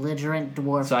your belligerent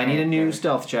dwarf. So I need a new character.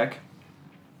 stealth check.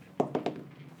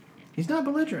 He's not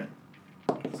belligerent.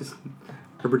 It's just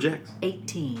her projects.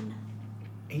 18.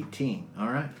 18. All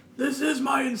right. This is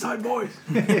my inside voice.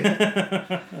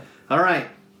 All right.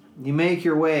 You make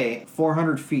your way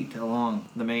 400 feet along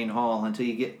the main hall until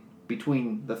you get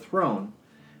between the throne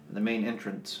and the main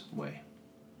entrance way.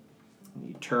 And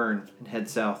you turn and head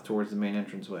south towards the main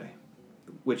entrance way,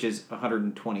 which is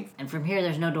 120, And from here,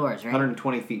 there's no doors, right?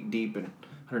 120 feet deep and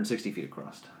 160 feet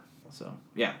across. So,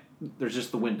 yeah, there's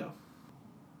just the window.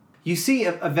 You see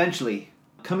eventually,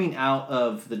 coming out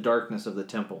of the darkness of the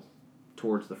temple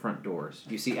towards the front doors,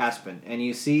 you see Aspen, and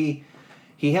you see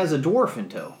he has a dwarf in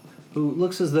tow who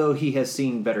looks as though he has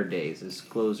seen better days. His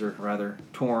clothes are rather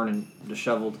torn and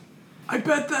disheveled. I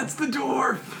bet that's the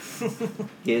dwarf.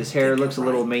 His hair looks a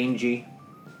little mangy,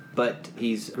 but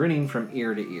he's grinning from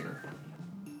ear to ear.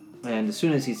 And as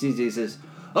soon as he sees you, he says,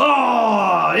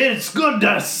 Oh, it's good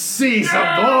to see some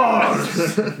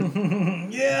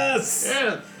dwarves. Yes!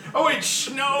 Yeah. Oh wait,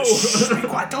 no. Be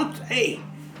quiet, don't. Hey!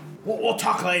 We'll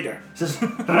talk later. Says,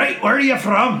 right, where are you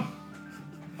from?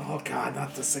 Oh god,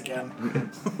 not this again.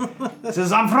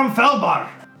 Says, I'm from Felbar.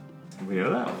 We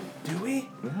know that one. Do we?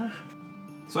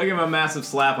 So I give him a massive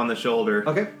slap on the shoulder.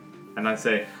 okay. And I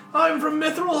say, I'm from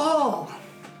Mithril Hall.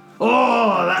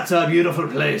 Oh, that's a beautiful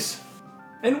place.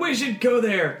 And we should go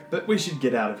there, but we should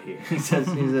get out of here. He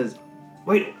says,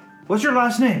 Wait, what's your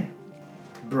last name?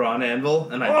 Braun Anvil,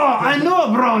 and Oh, I know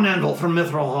a Brown Anvil from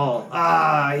Mithril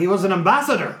Hall. He was an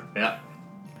ambassador. Yeah.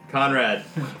 Conrad.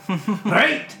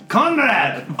 Right,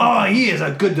 Conrad. Oh, he is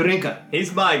a good drinker.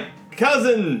 He's my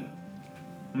cousin.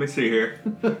 Let me see here.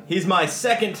 He's my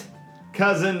second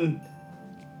cousin.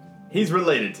 He's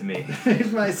related to me.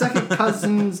 he's my second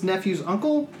cousin's nephew's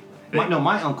uncle.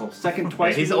 My uncle. Second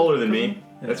twice. Yeah, he's removed older than cousin. me.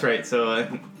 That's right.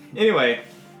 So, anyway,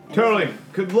 totally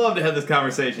could love to have this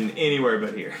conversation anywhere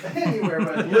but here. Anywhere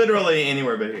but Literally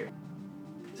anywhere but here.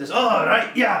 Says, oh,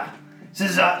 right, yeah.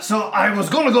 Says, so I was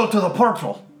going to go to the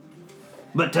portal.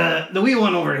 But the wee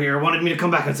one over here wanted me to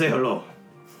come back and say hello.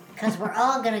 Because we're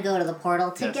all going to go to the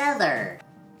portal together.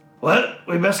 Well,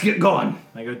 we best get going.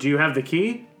 I go, do you have the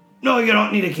key? No, you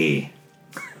don't need a key.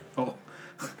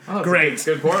 Oh, Great. It's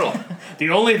a good portal. The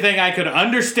only thing I could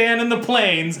understand in the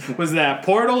planes was that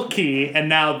portal key, and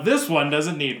now this one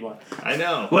doesn't need one. I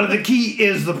know. Well, the key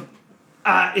is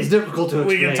is difficult to explain.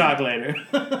 We can talk later.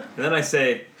 And then I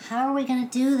say, How are we going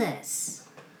to do this?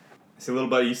 little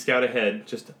buddy, you scout ahead,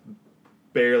 just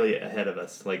barely ahead of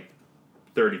us, like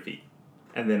 30 feet.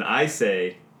 And then I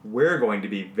say, we're going to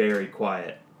be very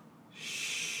quiet.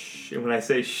 Shh. And when I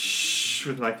say shh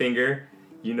with my finger,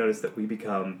 you notice that we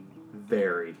become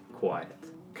very quiet.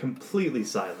 Completely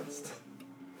silenced.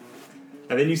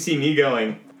 And then you see me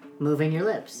going, Moving your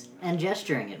lips and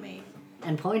gesturing at me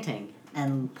and pointing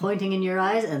in your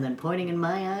eyes and then pointing in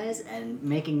my eyes and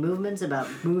making movements about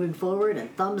moving forward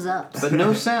and thumbs up. But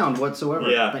no sound whatsoever.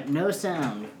 yeah. But no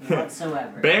sound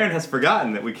whatsoever. Baron has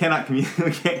forgotten that we can't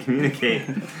communicate.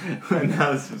 And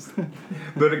now this is,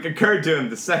 but it occurred to him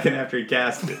the second after he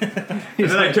cast it. And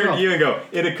then I turned to you and go,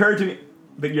 it occurred to me,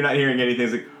 but you're not hearing anything.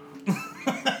 It's like,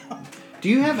 Do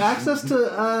you have access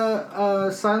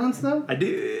to silence though? I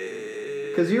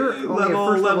do. 'Cause you're only a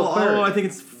first level cleric. Oh, I think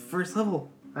it's first level.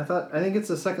 I think it's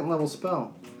a second level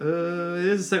spell. It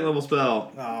is a second level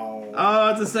spell. Oh. Oh,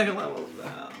 it's a second level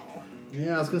spell.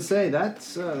 Yeah, I was gonna say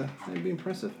that'd be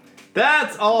impressive.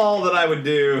 That's all that I would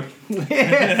do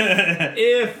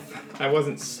if I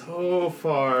wasn't so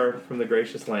far from the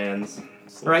gracious lands.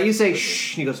 All right, you say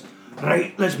shh. And he goes,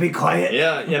 Right, let's be quiet.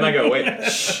 Yeah, and I go, wait,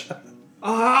 shh.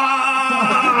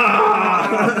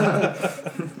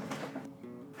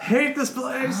 Hate this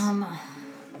place.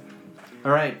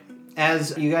 all right.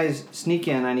 As you guys sneak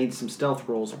in, I need some stealth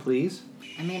rolls, please.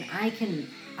 I mean, I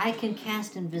can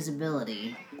cast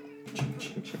invisibility.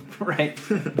 Right.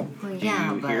 Well,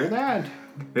 yeah, You but hear that?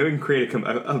 Maybe we can create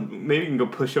maybe we can go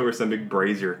push over some big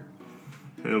brazier.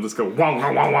 And it'll just go wong,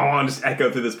 wong, wong, wong, wong, just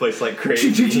echo through this place like crazy.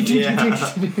 Yeah.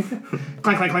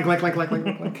 Clank, clank, clank, clank, clank, clank,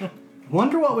 clank, clank.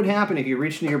 Wonder what would happen if you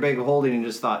reached into your bag of holding and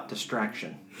just thought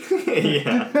distraction.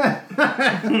 Yeah.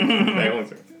 That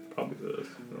one's probably this.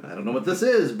 I don't know what this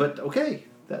is, but okay,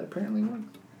 that apparently works.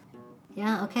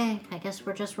 yeah, okay. I guess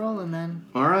we're just rolling then.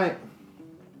 All right.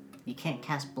 You can't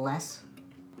cast bless.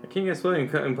 I can't guess what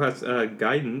and plus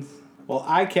guidance. Well,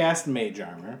 I cast Mage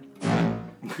Armor,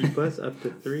 Keep us up to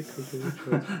 3 creatures.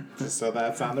 just so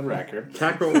that's on the record.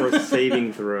 Attack roll or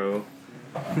saving throw.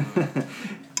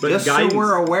 But Just guidance, so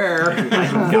we're aware,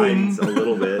 guidance a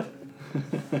little bit.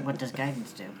 What does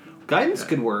guidance do? guidance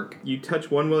could work. You touch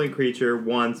one willing creature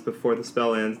once before the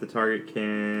spell ends. The target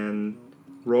can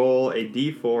roll a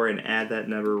d4 and add that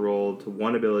number rolled to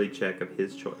one ability check of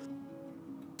his choice.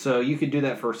 So you could do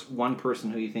that for one person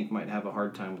who you think might have a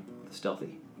hard time with the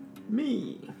stealthy.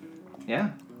 Me.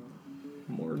 Yeah.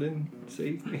 Morden,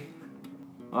 save me.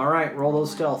 All right, roll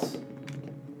those stealths.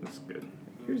 That's good.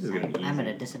 Yours is gonna be easy. I'm at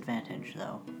a disadvantage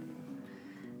though.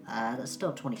 That's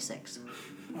still 26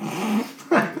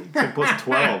 It's plus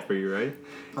 12 for you, right?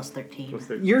 plus 13. What's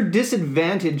the... Your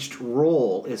disadvantaged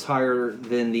roll is higher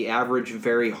than the average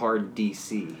very hard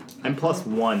DC. I'm plus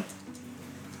 1.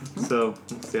 So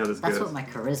let's see how this That's goes. what my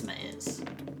charisma is.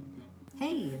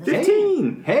 Hey, that's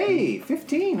 15. Hey,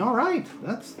 15. All right.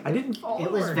 That's I didn't fall.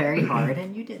 it was over. very hard,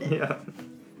 and you did it. Yeah.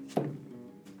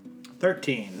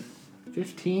 13.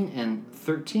 15 and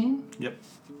 13. Yep.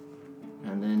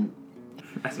 And then,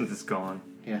 Aspen's is gone.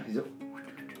 yeah,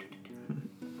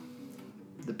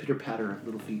 the pitter-patter of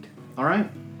little feet. All right.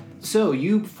 So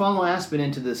you follow Aspen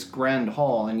into this grand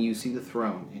hall, and you see the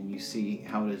throne, and you see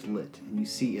how it is lit, and you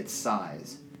see its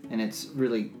size, and it's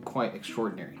really quite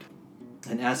extraordinary.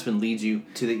 And Aspen leads you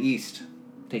to the east,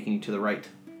 taking you to the right.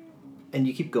 And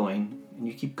you keep going, and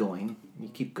you keep going, and you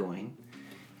keep going.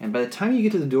 And by the time you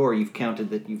get to the door, you've counted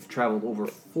that you've traveled over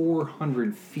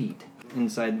 400 feet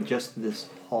inside just this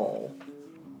hall,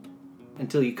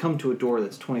 until you come to a door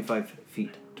that's 25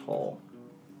 feet tall,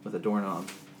 with a doorknob.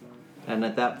 And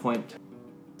at that point,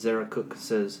 Zaracook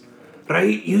says,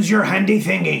 Right, use your handy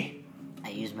thingy. I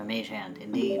used my mage hand,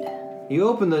 indeed. you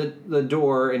open the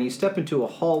door and you step into a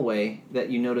hallway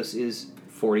that you notice is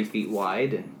 40 feet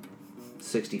wide and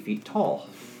 60 feet tall.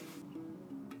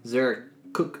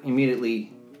 Zaracook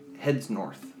immediately heads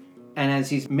north. And as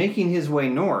he's making his way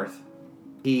north,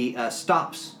 he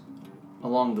stops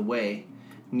along the way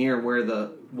near where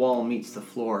the wall meets the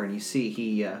floor, and you see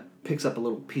he picks up a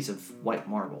little piece of white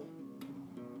marble.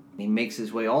 He makes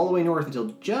his way all the way north until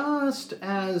just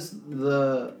as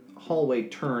the hallway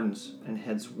turns and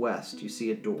heads west, you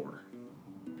see a door.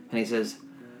 And he says,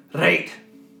 Right,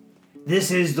 this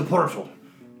is the portal.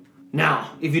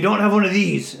 Now, if you don't have one of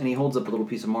these, and he holds up a little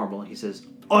piece of marble, and he says,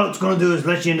 all it's going to do is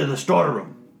let you into the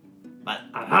storeroom. But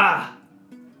Aha!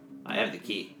 I have the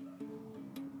key.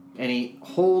 And he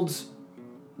holds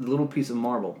the little piece of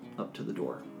marble up to the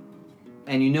door.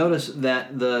 And you notice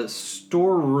that the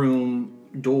storeroom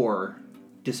door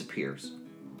disappears.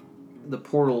 The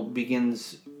portal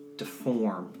begins to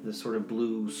form this sort of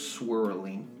blue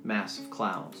swirling mass of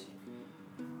clouds.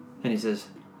 And he says,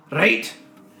 Right,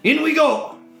 in we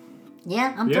go.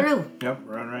 Yeah, I'm Yeah. through. Yep,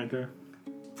 run right there.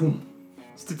 boom.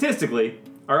 Statistically,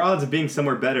 our odds of being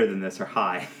somewhere better than this are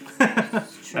high.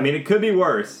 I mean, it could be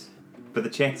worse, but the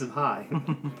chances are high.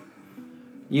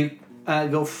 You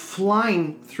go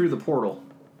flying through the portal,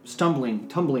 stumbling,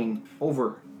 tumbling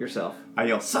over yourself. I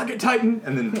yell, "Suck it, Titan!"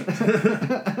 and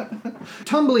then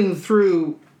Tumbling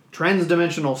through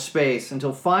transdimensional space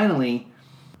until finally,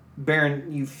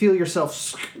 Baron, you feel yourself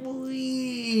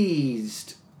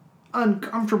squeezed,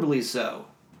 uncomfortably so,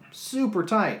 super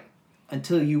tight,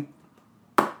 until you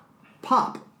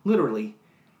pop, literally,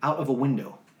 out of a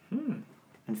window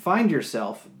and find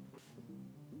yourself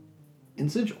in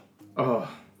Sigil. oh,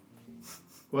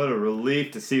 what a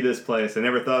relief to see this place. I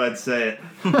never thought I'd say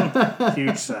it.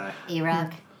 Huge sigh.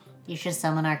 Iraq, you should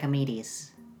summon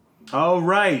Archimedes. Oh,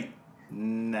 right.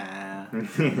 Nah. In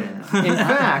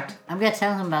fact, I'm gonna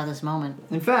tell him about this moment.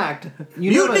 you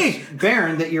Mutiny! notice,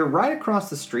 Baron, that you're right across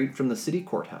the street from the city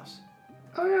courthouse.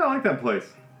 Oh yeah, I like that place.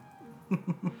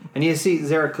 And you see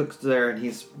Zaracook's there, and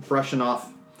he's brushing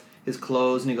off his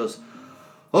clothes, and he goes,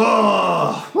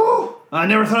 Oh, whew, I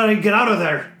never thought I'd get out of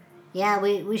there. Yeah,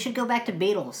 we should go back to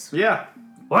Beatles. Yeah,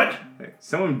 What? hey,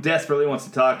 someone desperately wants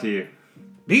to talk to you.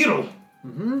 Beetle?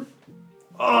 Mm-hmm.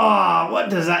 Oh, what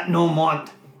does that gnome want?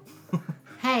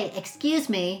 Hey, excuse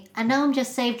me. A gnome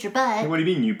just saved your butt. Hey, what do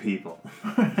you mean, you people?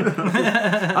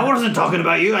 I wasn't talking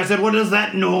about you. I said, what does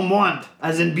that gnome want?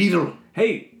 As in beetle.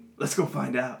 Hey, let's go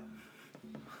find out.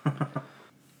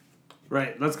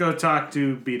 Right, let's go talk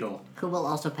to Beetle. Who will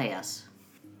also pay us.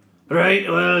 Right,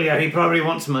 well, yeah, he probably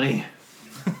wants money.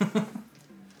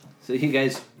 So you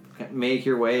guys make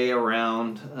your way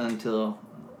around until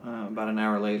about an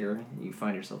hour later, you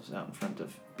find yourselves out in front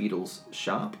of Beetle's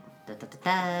shop.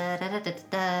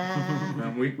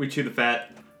 Da-da-da-da-da-da-da. We chew the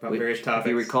fat about various topics.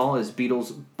 If you recall, is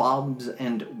Beetle's Bobs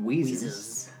and Wheezes.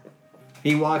 Jesus.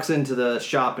 He walks into the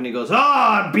shop and he goes,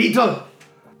 Ah, beetle!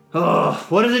 Oh,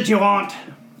 what is it you want?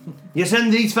 You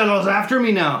send these fellows after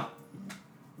me now.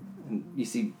 And you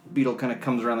see Beetle kind of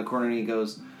comes around the corner and he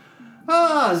goes,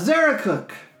 Ah,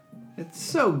 Zaracook! It's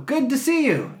so good to see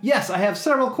you. Yes, I have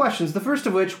several questions. The first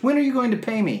of which, when are you going to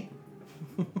pay me?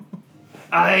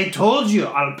 I told you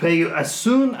I'll pay you as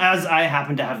soon as I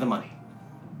happen to have the money.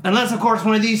 Unless, of course,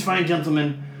 one of these fine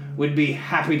gentlemen would be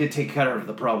happy to take care of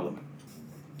the problem.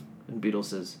 And Beetle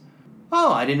says,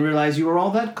 Oh, I didn't realize you were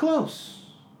all that close.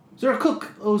 Zaracook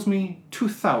owes me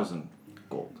 2,000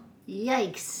 gold.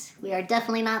 Yikes. We are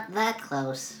definitely not that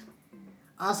close.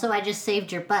 Also, I just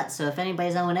saved your butt, so if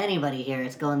anybody's owing anybody here,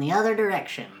 it's going the other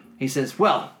direction. He says,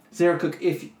 Well, Zaracook,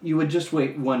 if you would just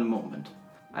wait one moment.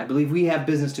 I believe we have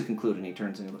business to conclude. And he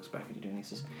turns and he looks back at you and he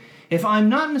says, If I'm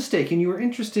not mistaken, you are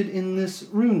interested in this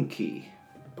rune key.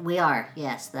 We are.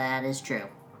 Yes, that is true.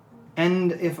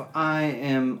 And if I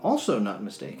am also not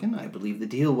mistaken, I believe the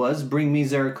deal was bring me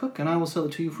Zaracook and I will sell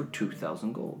it to you for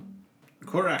 2,000 gold.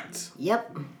 Correct.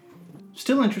 Yep.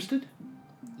 Still interested?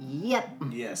 Yep.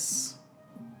 Yes.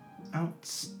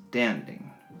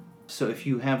 Outstanding. So if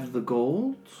you have the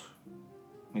gold,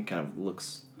 he kind of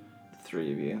looks at the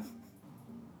three of you.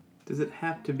 Does it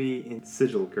have to be in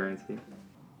sigil currency?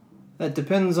 That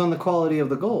depends on the quality of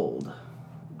the gold.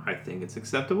 I think it's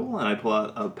acceptable, and I pull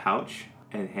out a pouch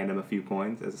and hand him a few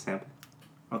coins as a sample.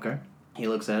 Okay. He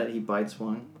looks at it, he bites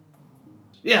one.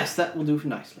 Yes, that will do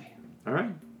nicely. All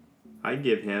right. I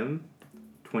give him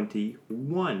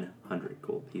 2,100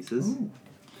 gold pieces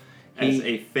as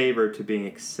a favor to being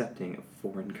accepting of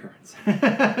foreign currency.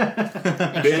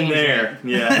 Been there.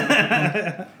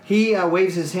 Yeah. He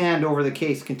waves his hand over the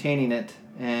case containing it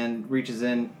and reaches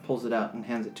in, pulls it out, and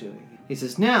hands it to you. He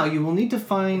says, now you will need to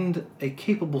find a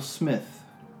capable smith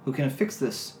who can affix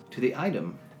this to the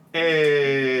item.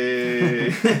 Hey.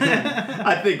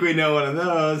 I think we know one of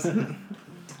those. I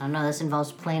don't know, this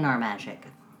involves planar magic.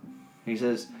 He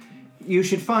says, you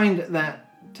should find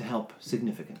that to help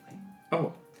significantly.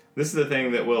 Oh. This is the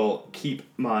thing that will keep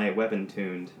my weapon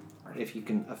tuned. If you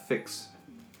can affix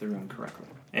the rune correctly.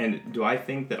 And do I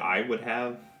think that I would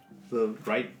have the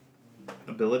right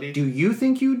ability? Do you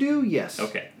think you do? Yes.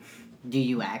 Okay. Do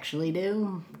you actually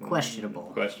do? Questionable.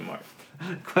 Question mark.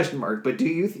 Question mark. But do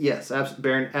you? Yes.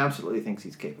 Baron absolutely thinks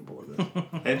he's capable of this.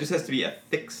 And it just has to be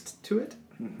affixed to it?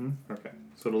 Mm-hmm. Okay.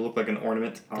 So it'll look like an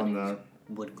ornament on the...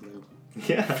 Wood glue.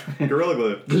 Yeah.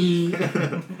 Gorilla Glue.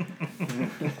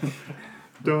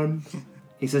 Done.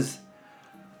 He says,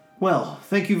 well,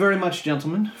 thank you very much,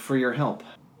 gentlemen, for your help.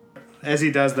 As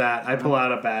he does that, I pull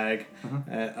out a bag,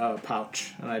 a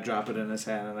pouch, and I drop it in his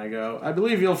hand, and I go, I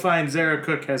believe you'll find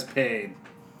Zaracook has paid.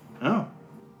 Oh.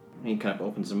 And he kind of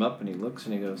opens them up and he looks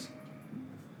and he goes,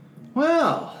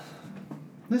 well,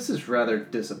 this is rather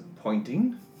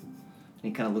disappointing. And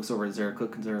he kind of looks over at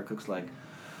Zaracook and Zaracook's like,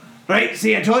 Right,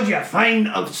 see, I told you, fine,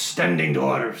 outstanding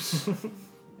dwarves.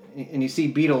 and you see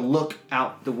Beetle look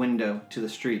out the window to the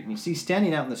street. And you see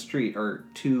standing out in the street are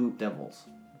two devils.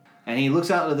 And he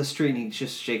looks out of the street and he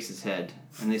just shakes his head.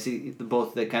 And they see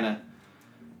they kind of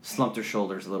slump their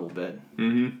shoulders a little bit.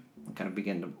 Mm-hmm. And kind of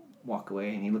begin to walk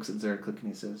away. And he looks at Zaracook and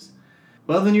he says,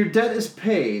 well, then your debt is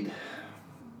paid.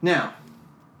 Now,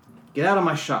 get out of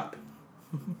my shop.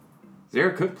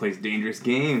 Zaracook plays dangerous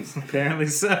games. Apparently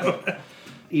so.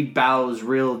 He bows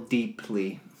real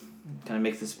deeply. Kind of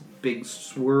makes this big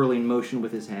swirling motion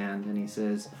with his hand. And he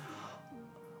says,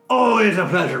 Always a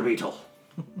pleasure, Beetle.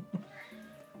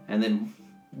 and then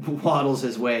waddles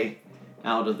his way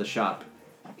out of the shop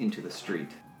into the street.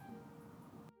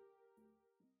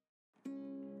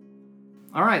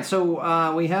 All right,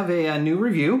 so we have a new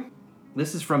review.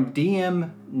 This is from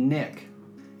DM Nick.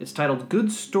 It's titled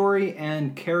Good Story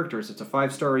and Characters. It's a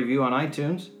 5-star review on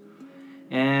iTunes.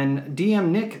 And DM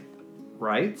Nick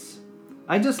writes,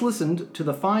 I just listened to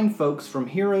the fine folks from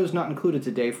Heroes Not Included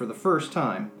today for the first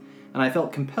time, and I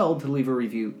felt compelled to leave a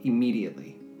review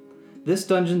immediately. This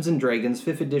Dungeons & Dragons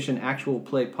 5th edition actual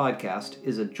play podcast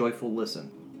is a joyful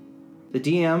listen. The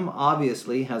DM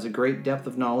obviously has a great depth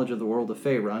of knowledge of the world of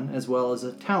Faerun, as well as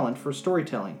a talent for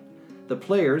storytelling. The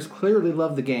players clearly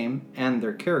love the game and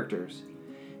their characters.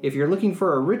 If you're looking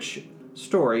for a rich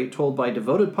story told by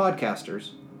devoted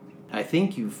podcasters, I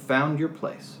think you've found your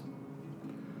place.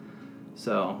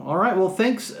 So, alright, well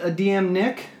thanks DM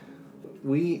Nick.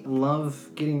 We love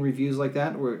getting reviews like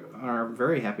that. We are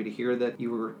very happy to hear that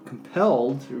you were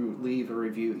compelled to leave a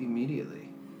review immediately.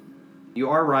 You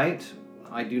are right.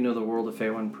 I do know the world of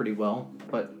Faerun pretty well,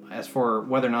 but as for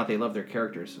whether or not they love their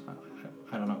characters,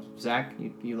 I don't know. Zach,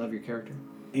 you love your character?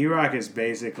 E-Rock is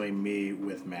basically me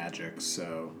with magic,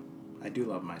 so I do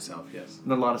love myself, yes.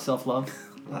 A lot of self-love?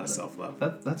 A lot of self-love.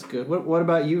 That's good. What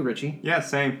about you, Richie? Yeah,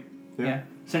 same. Yeah.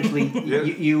 Essentially, Yeah.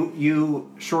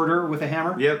 you shorter with a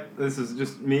hammer? Yep, this is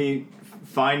just me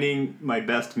finding my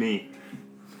best me.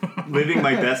 Living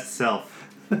my best self.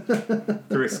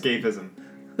 Through escapism.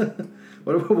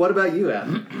 What about you,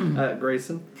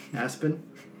 Grayson? Aspen?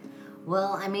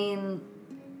 Well, I mean,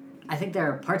 I think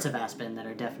there are parts of Aspen that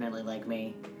are definitely like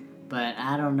me, but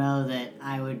I don't know that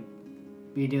I would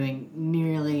be doing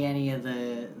nearly any of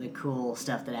the cool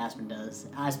stuff that Aspen does.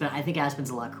 I think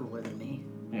Aspen's a lot cooler than me.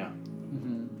 Yeah.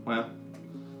 Mm-hmm. Well,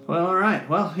 all right.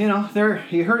 Well,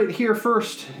 you heard it here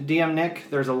first, DM Nick.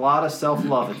 There's a lot of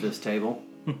self-love at this table.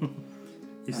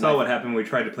 You saw what happened when we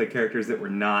tried to play characters that were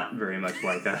not very much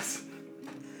like us.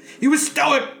 He was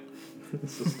stoic!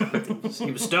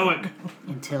 He was stoic.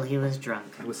 Until he was drunk.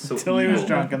 I was so Until he was evil.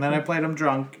 drunk, and then I played him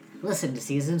drunk. Listen to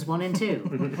seasons 1 and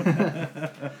 2.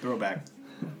 Throwback.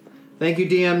 Thank you,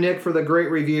 DM Nick, for the great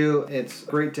review. It's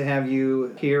great to have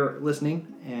you here listening,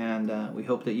 and we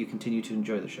hope that you continue to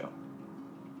enjoy the show.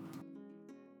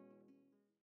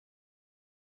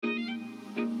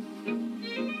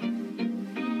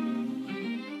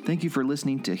 Thank you for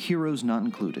listening to Heroes Not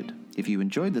Included. If you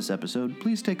enjoyed this episode,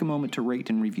 please take a moment to rate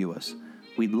and review us.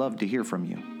 We'd love to hear from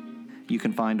you. You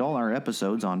can find all our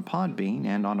episodes on Podbean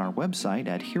and on our website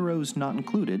at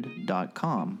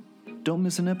heroesnotincluded.com. Don't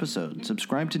miss an episode.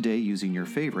 Subscribe today using your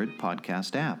favorite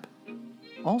podcast app.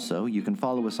 Also, you can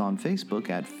follow us on Facebook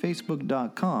at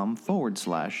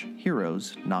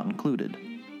facebook.com/Heroes Not Included.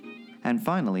 And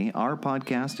finally, our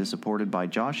podcast is supported by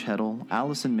Josh Heddle,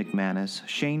 Allison McManus,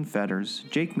 Shane Fetters,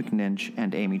 Jake McNinch,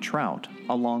 and Amy Trout,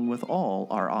 along with all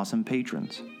our awesome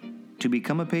patrons. To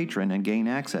become a patron and gain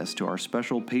access to our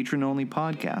special patron-only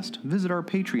podcast, visit our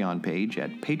Patreon page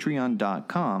at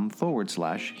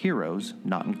patreon.com/Heroes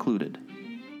Not Included.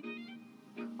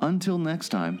 Until next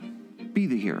time, be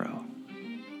the hero.